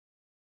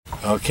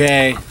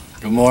Okay,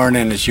 good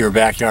morning. It's Your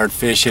Backyard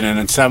Fishing,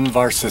 and some of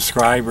our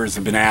subscribers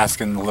have been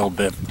asking a little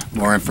bit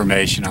more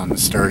information on the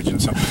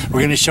sturgeon. So we're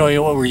going to show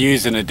you what we're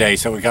using today.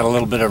 So we got a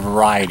little bit of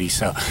variety.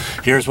 So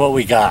here's what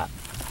we got.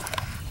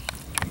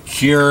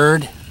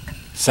 Cured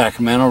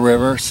Sacramento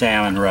River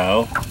salmon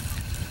roe.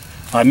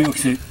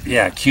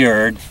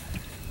 Cured,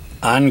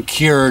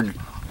 uncured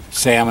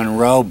salmon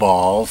roe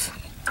balls.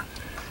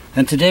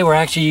 And today we're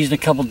actually using a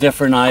couple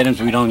different items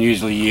we don't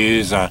usually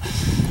use.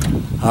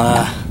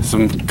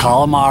 Some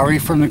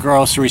calamari from the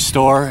grocery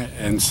store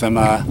and some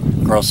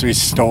grocery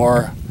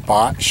store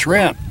bought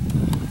shrimp.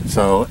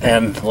 So,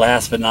 and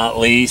last but not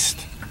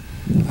least,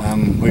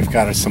 we've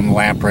got some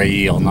lamprey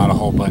eel. Not a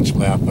whole bunch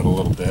left, but a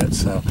little bit.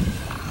 So,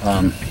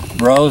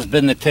 roe's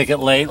been the ticket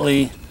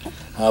lately.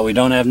 We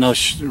don't have no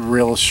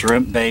real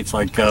shrimp baits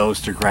like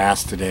ghost or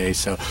grass today,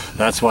 so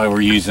that's why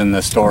we're using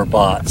the store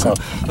bought. So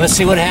let's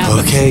see what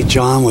happens. Okay,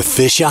 John, with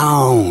fish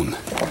on.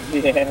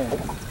 Yeah.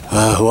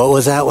 What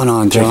was that one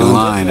on, John? Chicken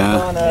line,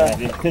 huh?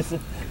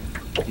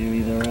 You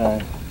either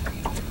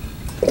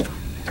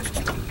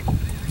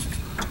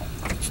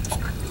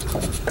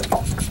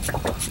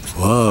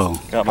Whoa.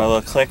 Got my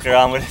little clicker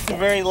on, but it's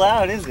very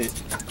loud, is it?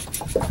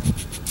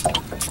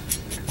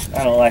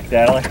 I don't like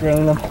that. I like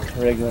running them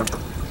regular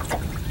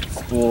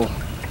spool.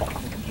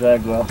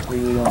 Drag go out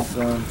freely on its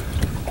own.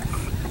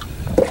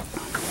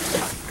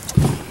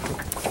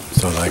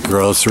 So that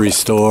grocery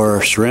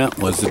store shrimp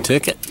was the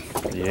ticket?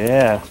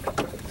 Yeah.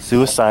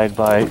 Suicide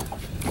bite.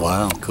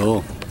 Wow,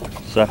 cool.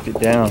 Sucked it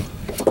down.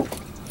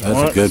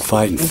 That's a good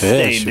fighting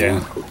fish,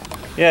 man.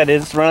 Yeah, it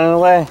is. It's running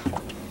away.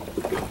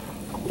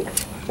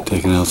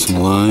 Taking out some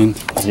line.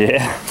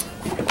 Yeah.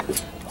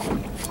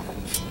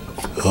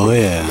 Oh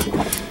yeah.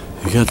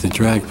 You got the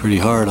drag pretty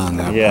hard on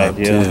that pup,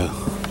 too.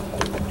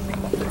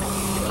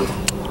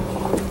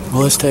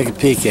 Well, let's take a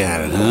peek at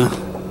it, huh?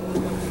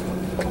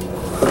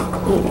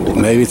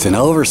 Maybe it's an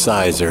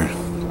oversizer.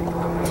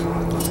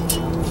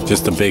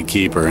 Just a big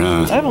keeper,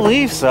 huh? I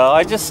believe so.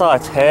 I just saw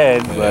its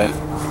head, but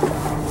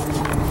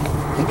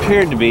it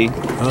appeared to be.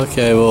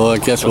 Okay, well, I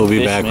guess we'll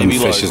be back when the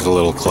fish is a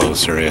little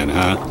closer in,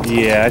 huh?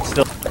 Yeah,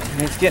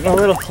 it's getting a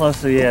little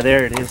closer. Yeah,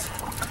 there it is.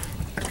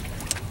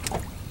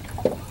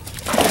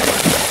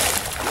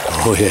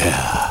 Oh,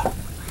 yeah.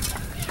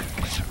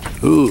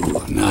 Ooh,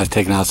 now it's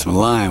taking out some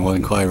line.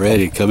 Wasn't quite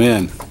ready to come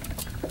in.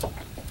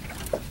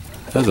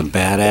 That's a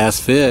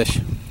badass fish.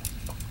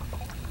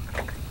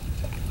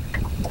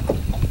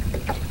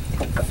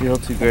 Feel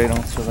too great,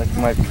 almost feels like it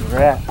might be a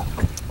rat.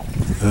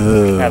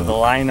 Have the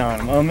line on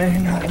him. Oh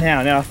man, not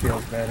now. Now it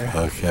feels better.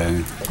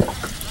 Okay.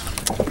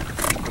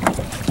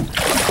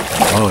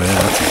 Oh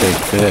yeah, that's a big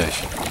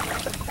fish.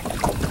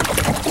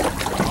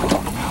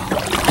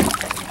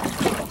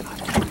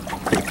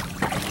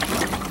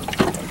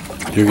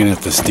 You're gonna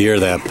have to steer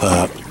that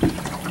pup.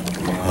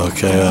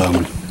 Okay,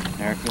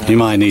 he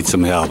might need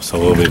some help, so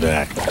we'll be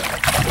back.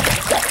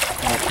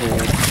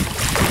 Okay.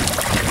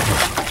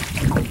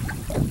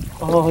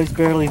 Oh, he's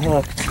barely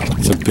hooked.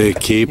 It's a big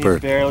keeper.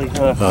 He's barely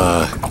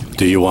hooked.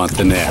 Do you want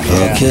the net?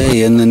 Yeah.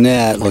 Okay, in the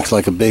net. Looks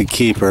like a big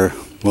keeper.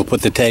 We'll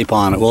put the tape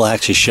on it. We'll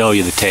actually show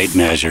you the tape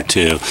measure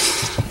too.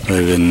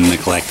 We've been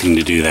neglecting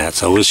to do that,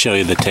 so we'll show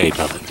you the tape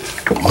of it.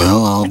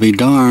 Well, I'll be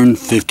darned.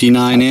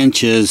 59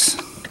 inches.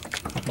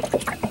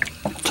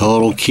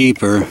 Total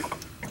keeper.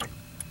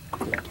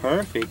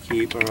 Perfect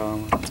keeper.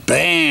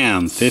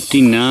 Bam!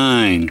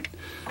 59.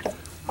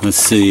 Let's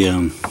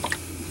see.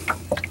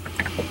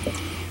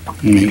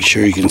 Make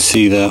sure you can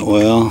see that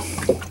well.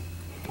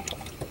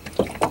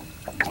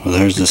 Well,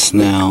 there's the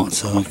snout,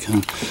 so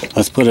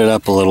let's put it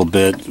up a little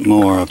bit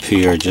more up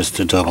here just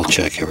to double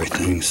check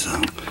everything.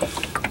 So,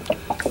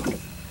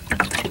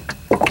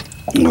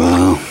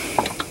 wow,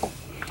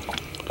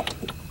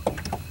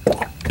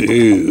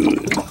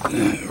 dude,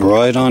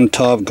 right on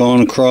top,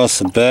 going across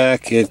the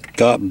back, it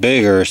got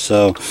bigger,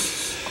 so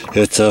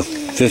it's a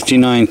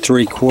 59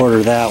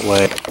 3/4 that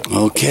way.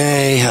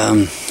 Okay,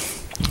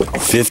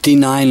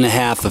 59 and a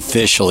half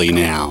officially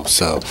now,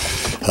 so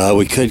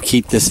we could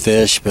keep this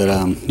fish, but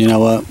you know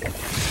what,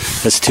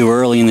 it's too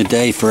early in the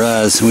day for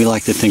us. We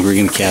like to think we're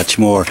gonna catch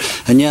more.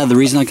 And yeah, the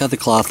reason I got the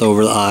cloth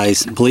over the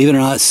eyes, believe it or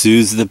not,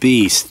 soothes the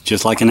beast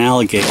just like an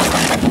alligator.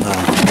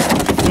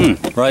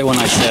 Right when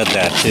I said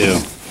that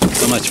too.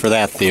 So much for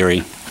that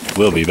theory.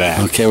 We'll be back.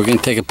 Okay, we're gonna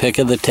take a pic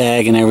of the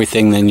tag and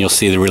everything, then you'll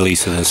see the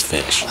release of this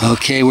fish.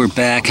 Okay, we're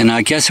back, and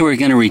I guess we're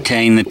gonna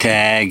retain the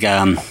tag.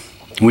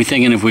 We're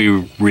thinking if we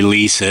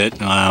release it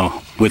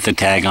with the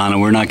tag on it,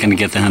 we're not going to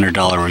get the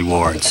 $100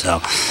 reward.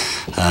 So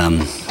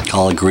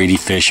call it greedy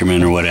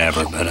fisherman or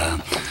whatever.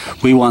 But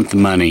we want the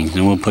money,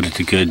 and we'll put it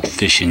to good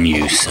fishing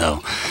use.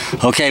 So,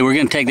 okay, we're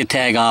going to take the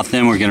tag off,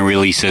 then we're going to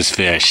release this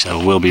fish. So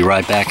we'll be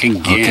right back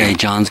again. Okay,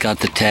 John's got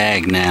the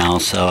tag now,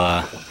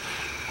 so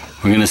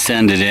we're going to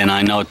send it in.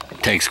 I know it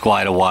takes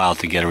quite a while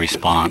to get a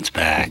response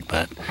back,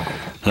 but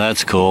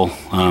that's cool.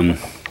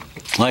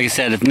 Like I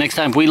said, if next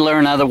time we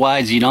learn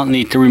otherwise you don't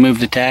need to remove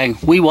the tag,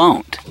 we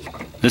won't.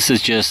 this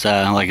is just,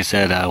 like I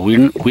said,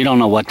 we don't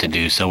know what to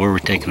do, so we're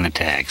taking the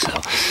tag.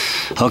 So,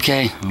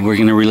 okay, we're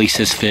going to release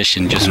this fish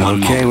in just one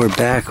moment. Okay, we're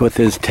back with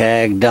his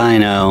tag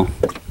DINO.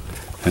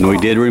 And we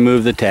did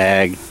remove the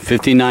tag,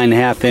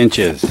 59.5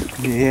 inches.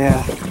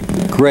 Yeah.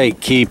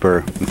 Great keeper.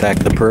 In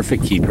fact, the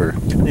perfect keeper.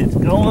 It's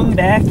going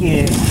back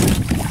in.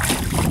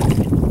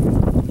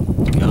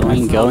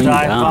 Going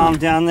dive down. bomb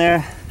down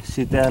there.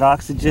 Shoot that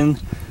oxygen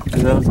to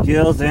those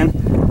gills, and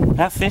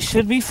that fish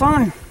should be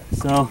fine.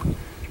 So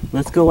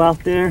let's go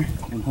out there,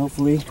 and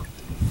hopefully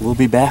we'll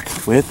be back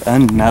with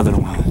another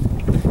one.